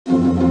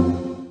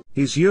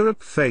Is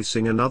Europe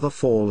facing another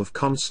fall of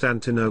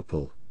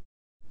Constantinople?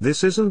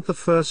 This isn't the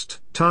first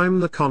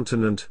time the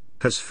continent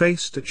has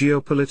faced a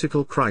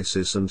geopolitical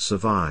crisis and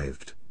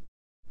survived.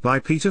 By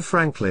Peter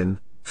Franklin,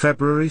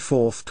 February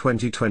 4,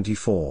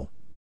 2024.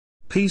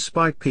 Piece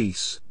by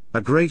piece,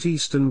 a Great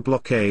Eastern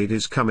blockade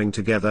is coming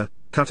together,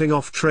 cutting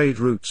off trade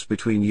routes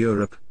between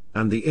Europe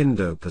and the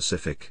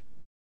Indo-Pacific.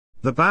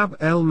 The Bab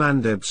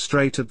el-Mandeb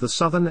Strait at the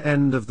southern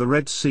end of the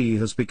Red Sea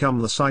has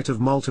become the site of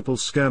multiple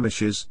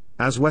skirmishes,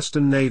 as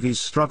Western navies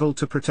struggle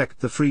to protect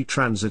the free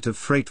transit of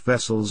freight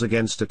vessels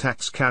against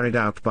attacks carried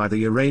out by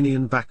the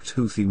Iranian-backed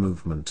Houthi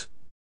movement.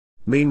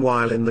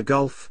 Meanwhile in the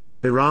Gulf,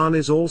 Iran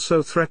is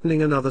also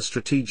threatening another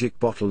strategic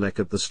bottleneck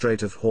at the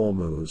Strait of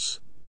Hormuz.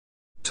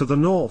 To the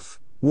north,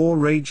 war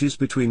rages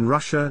between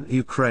Russia and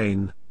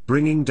Ukraine,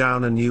 bringing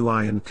down a new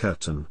Iron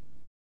Curtain.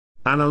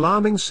 An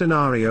alarming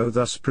scenario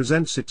thus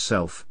presents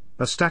itself,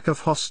 a stack of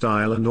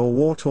hostile and/or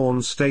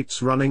war-torn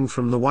states running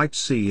from the White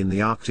Sea in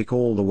the Arctic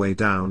all the way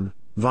down,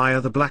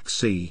 via the Black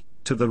Sea,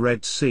 to the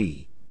Red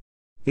Sea.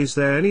 Is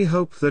there any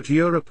hope that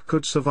Europe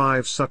could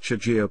survive such a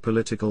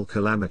geopolitical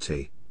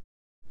calamity?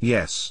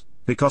 Yes,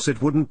 because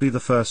it wouldn't be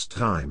the first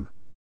time.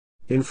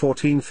 In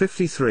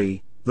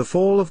 1453, the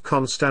fall of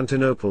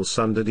Constantinople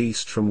sundered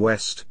east from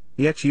west,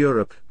 yet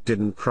Europe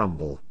didn't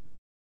crumble.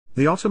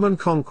 The Ottoman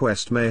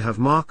conquest may have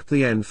marked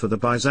the end for the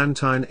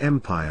Byzantine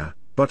Empire,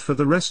 but for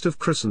the rest of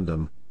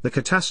Christendom, the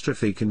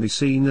catastrophe can be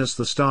seen as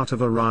the start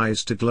of a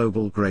rise to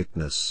global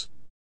greatness.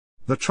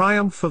 The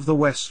triumph of the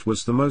West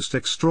was the most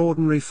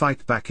extraordinary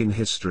fight back in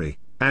history,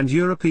 and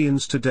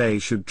Europeans today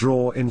should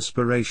draw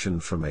inspiration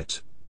from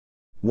it.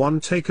 One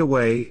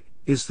takeaway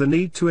is the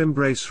need to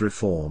embrace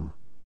reform.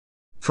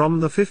 From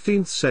the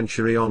 15th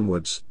century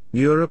onwards,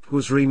 Europe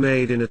was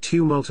remade in a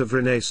tumult of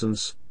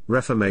Renaissance,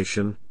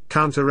 Reformation,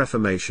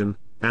 Counter-Reformation,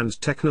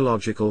 and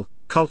technological,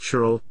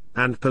 cultural,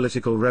 and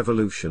political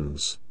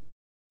revolutions.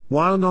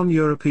 While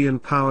non-European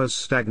powers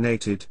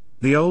stagnated,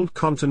 the old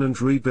continent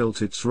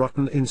rebuilt its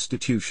rotten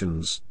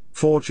institutions,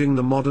 forging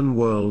the modern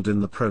world in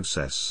the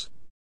process.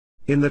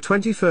 In the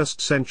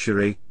 21st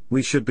century,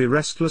 we should be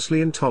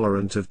restlessly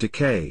intolerant of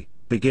decay,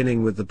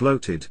 beginning with the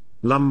bloated,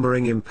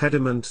 lumbering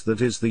impediment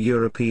that is the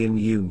European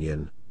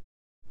Union.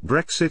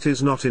 Brexit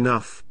is not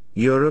enough,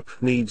 Europe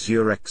needs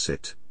your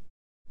exit.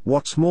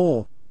 What's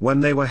more,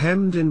 when they were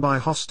hemmed in by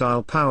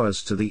hostile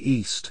powers to the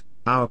east,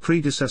 our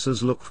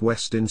predecessors looked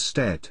west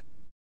instead.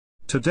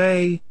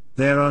 Today,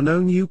 there are no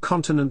new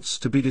continents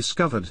to be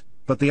discovered,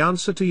 but the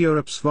answer to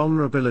Europe's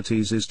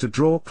vulnerabilities is to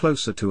draw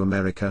closer to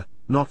America,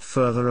 not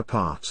further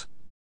apart.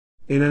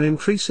 In an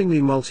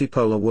increasingly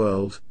multipolar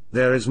world,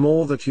 there is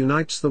more that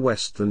unites the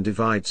West than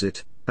divides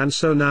it, and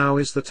so now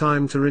is the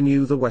time to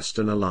renew the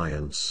Western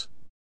Alliance.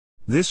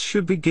 This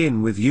should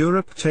begin with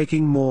Europe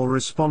taking more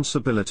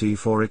responsibility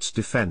for its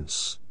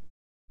defense.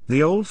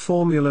 The old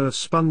formula of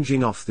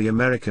sponging off the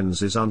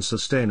Americans is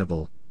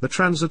unsustainable. The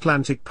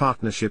transatlantic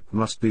partnership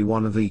must be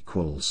one of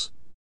equals.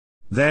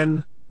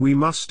 Then, we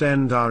must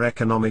end our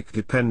economic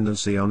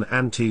dependency on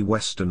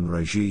anti-Western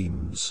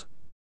regimes.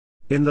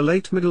 In the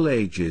late Middle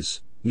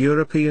Ages,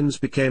 Europeans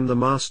became the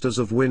masters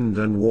of wind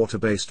and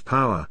water-based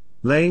power,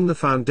 laying the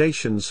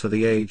foundations for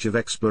the age of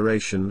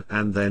exploration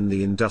and then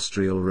the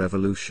Industrial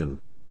Revolution.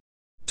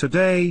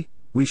 Today,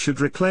 we should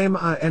reclaim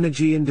our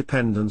energy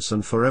independence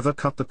and forever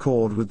cut the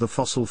cord with the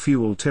fossil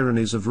fuel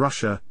tyrannies of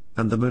Russia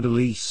and the Middle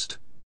East.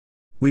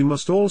 We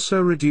must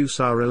also reduce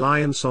our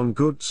reliance on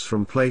goods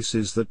from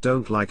places that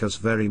don't like us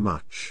very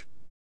much.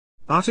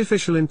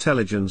 Artificial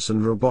intelligence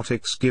and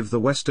robotics give the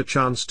West a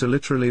chance to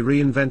literally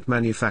reinvent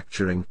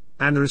manufacturing,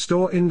 and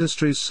restore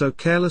industries so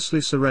carelessly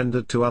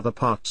surrendered to other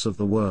parts of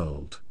the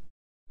world.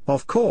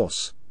 Of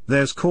course,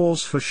 there's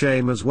cause for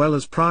shame as well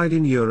as pride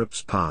in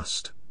Europe's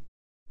past.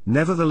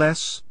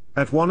 Nevertheless,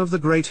 at one of the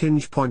great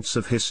hinge points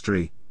of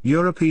history,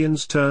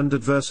 Europeans turned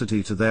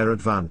adversity to their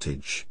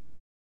advantage.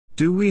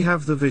 Do we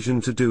have the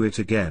vision to do it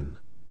again?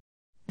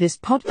 This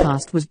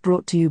podcast was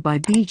brought to you by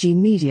BG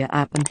Media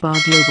App and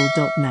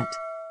barglobal.net.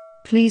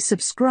 Please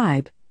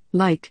subscribe,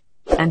 like,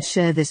 and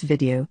share this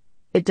video.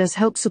 It does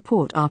help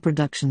support our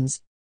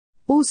productions.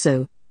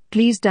 Also,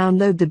 please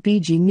download the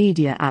BG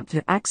Media app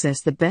to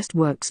access the best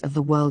works of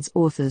the world's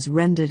authors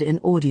rendered in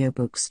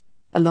audiobooks,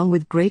 along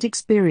with great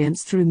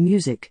experience through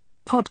music,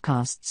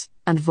 podcasts,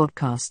 and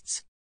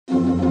vodcasts.